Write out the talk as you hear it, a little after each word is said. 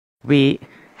We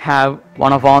have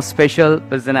one of our special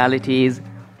personalities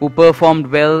who performed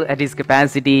well at his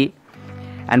capacity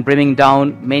and bringing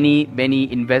down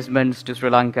many investments to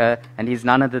Sri Lanka, and he's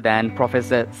none other than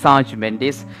Professor Saj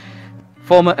Mendis,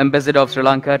 former Ambassador of Sri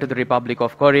Lanka to the Republic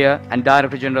of Korea and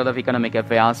Director General of Economic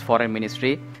Affairs, Foreign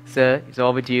Ministry. Sir, it's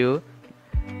over to you.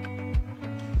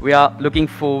 We are looking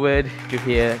forward to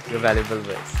hear your valuable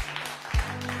words.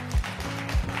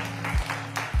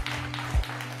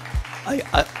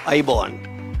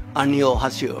 Aibon, Anyo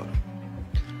Hasio.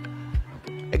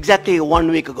 Exactly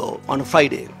 1 week ago, on a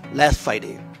Friday, last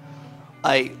Friday,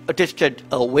 I attested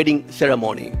a wedding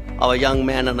ceremony of a young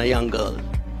man and a young girl.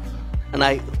 And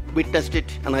I witnessed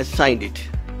it and I signed it.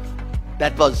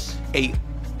 That was a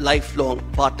lifelong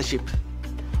partnership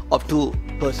of two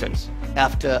persons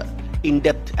after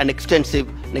in-depth and extensive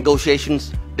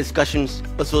negotiations, discussions,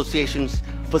 associations,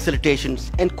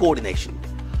 facilitations, and coordination.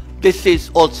 This is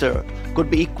also could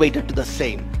be equated to the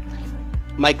same.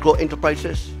 Micro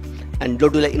enterprises and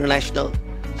Ltd International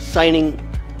signing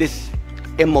this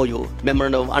MOU,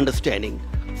 Memorandum of Understanding,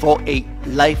 for a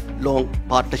lifelong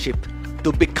partnership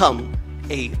to become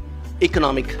a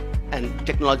economic and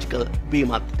technological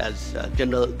behemoth, as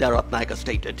General Daratnayaka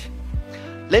stated.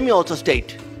 Let me also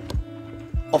state,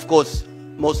 of course,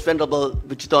 most venerable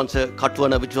Vichitansa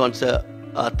Katwana Vichitansa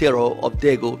Thero of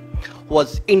Daegu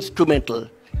was instrumental,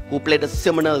 who played a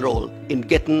seminal role in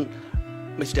getting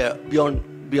Mr.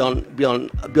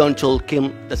 Byung-chul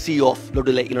Kim, the CEO of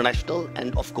Ltd International,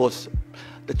 and of course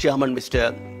the chairman,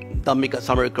 Mr. Dhammika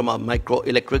Samarikrama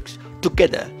Microelectrics,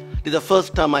 together. This is the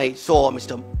first time I saw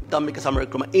Mr. Dhammika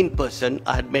Samarikrama in person.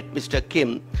 I had met Mr.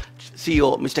 Kim,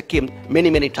 CEO Mr. Kim,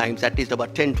 many times, at least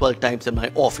about 10-12 times in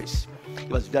my office. He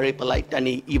was very polite and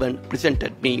he even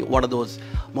presented me one of those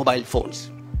mobile phones,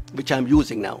 which I'm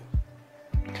using now.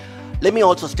 Let me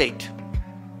also state,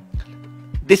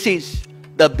 this is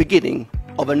the beginning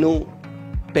of a new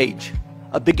page,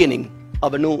 a beginning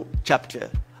of a new chapter,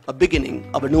 a beginning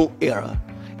of a new era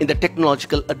in the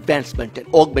technological advancement and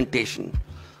augmentation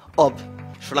of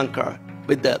Sri Lanka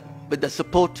with the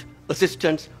support,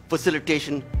 assistance,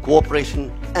 facilitation,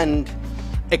 cooperation, and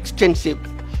extensive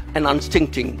and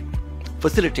unstinting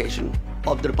facilitation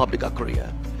of the Republic of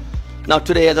Korea. Now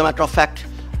today, as a matter of fact,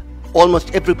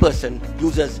 almost every person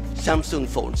uses Samsung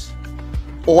phones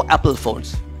or Apple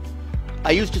phones.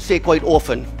 I used to say quite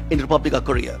often in the Republic of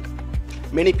Korea,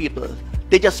 many people,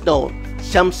 they just know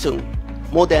Samsung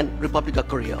more than Republic of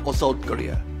Korea or South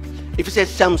Korea. If you say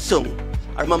Samsung,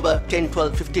 I remember 10,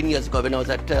 12, 15 years ago when I was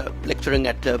lecturing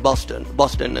at Boston,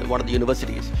 one of the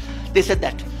universities, they said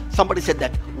that, somebody said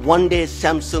that one day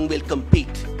Samsung will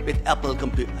compete with Apple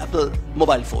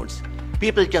mobile phones.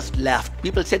 People just laughed.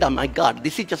 People said, oh my God,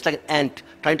 this is just like an ant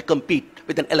trying to compete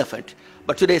with an elephant.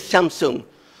 But today Samsung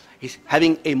is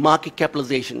having a market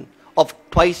capitalization of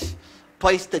twice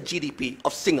the GDP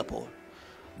of Singapore.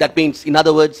 That means, in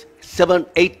other words,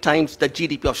 7-8 times the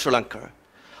GDP of Sri Lanka.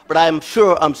 But I'm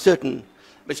certain,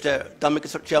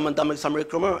 Mr. Chairman Dhammika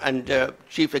Samarikrama and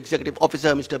Chief Executive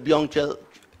Officer Mr. Byung-chul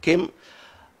Kim,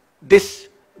 this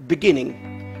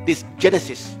beginning, this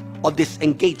genesis of this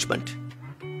engagement,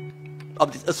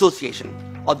 of this association,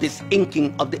 of this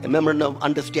inking of the Memorandum of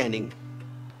Understanding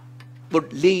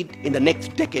would lead in the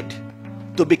next decade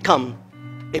to become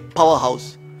a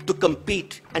powerhouse to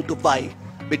compete and to vie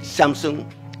with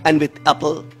Samsung and with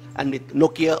Apple and with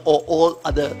Nokia or all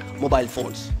other mobile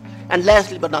phones. And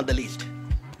lastly but not the least,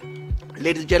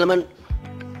 ladies and gentlemen,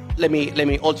 let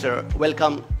me also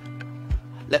welcome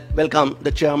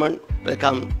the chairman,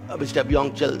 welcome Mr.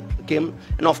 Byung-chul Kim,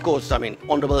 and of course,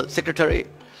 Honorable Secretary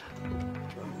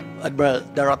Admiral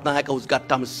Daratnayaka, who's got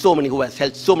who has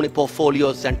held so many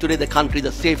portfolios, and today the country is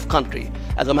a safe country.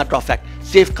 As a matter of fact,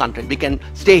 safe country. We can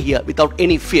stay here without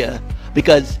any fear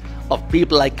because of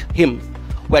people like him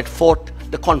who had fought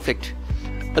the conflict,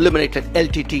 eliminated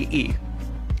LTTE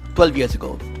 12 years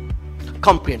ago,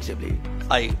 comprehensively.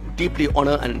 I deeply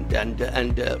honor and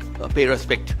pay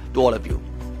respect to all of you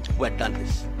who had done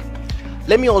this.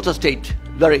 Let me also state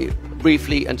very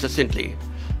briefly and succinctly,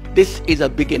 this is a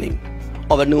beginning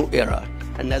of a new era.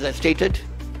 And as I stated,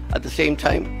 at the same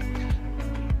time,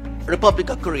 Republic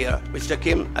of Korea, Mr.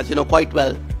 Kim, as you know quite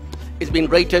well, is being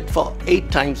rated for 8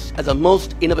 times as the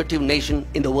most innovative nation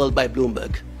in the world by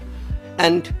Bloomberg.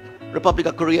 And Republic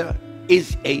of Korea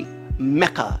is a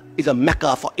mecca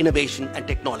for innovation and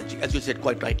technology, as you said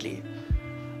quite rightly.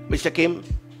 Mr. Kim,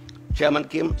 Chairman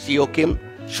Kim, CEO Kim,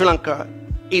 Sri Lanka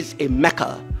is a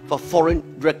mecca for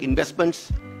foreign direct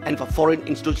investments and for foreign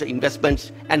institutional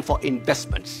investments and for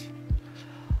investments.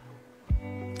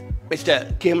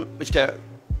 Mr. Kim, Mr.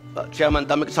 Chairman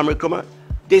Dhammika Samarikrama,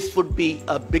 this would be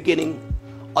a beginning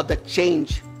of the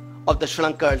change of the Sri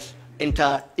Lanka's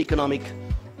entire economic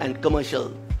and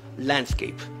commercial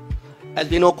landscape. As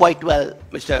we know quite well,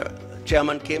 Mr.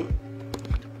 Chairman Kim,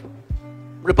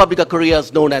 Republic of Korea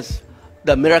is known as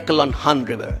the Miracle on Han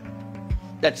River.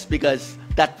 That's because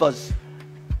that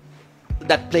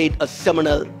played a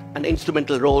seminal and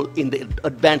instrumental role in the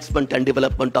advancement and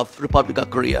development of Republic of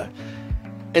Korea.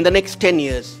 In the next 10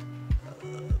 years,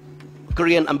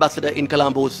 Korean ambassador in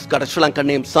Colombo, who's got a Sri Lankan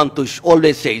name, Santush,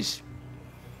 always says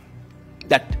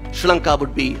that Sri Lanka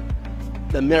would be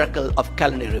the miracle of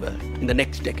Kalani River in the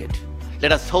next decade.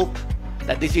 Let us hope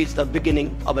that this is the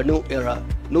beginning of a new era,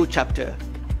 new chapter,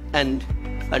 and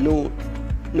a new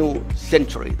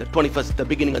century, the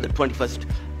beginning of the 21st,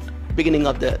 beginning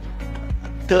of the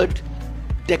third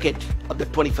decade of the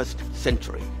 21st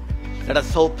century. Let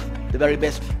us hope the very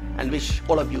best and wish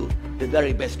all of you the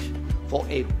very best for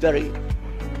a very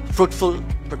fruitful,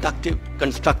 productive,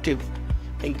 constructive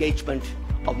engagement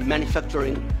of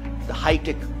manufacturing the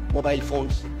high-tech mobile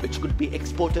phones which could be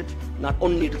exported not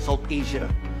only to South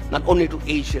Asia, not only to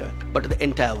Asia, but to the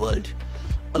entire world,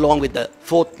 along with the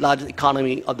 4th largest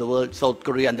economy of the world, South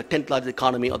Korea, and the 10th largest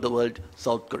economy of the world,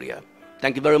 South Korea.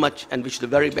 Thank you very much and wish the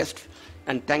very best.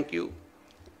 And thank you.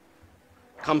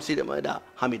 Kamsidamada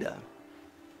Hamida.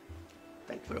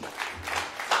 Thank you very much.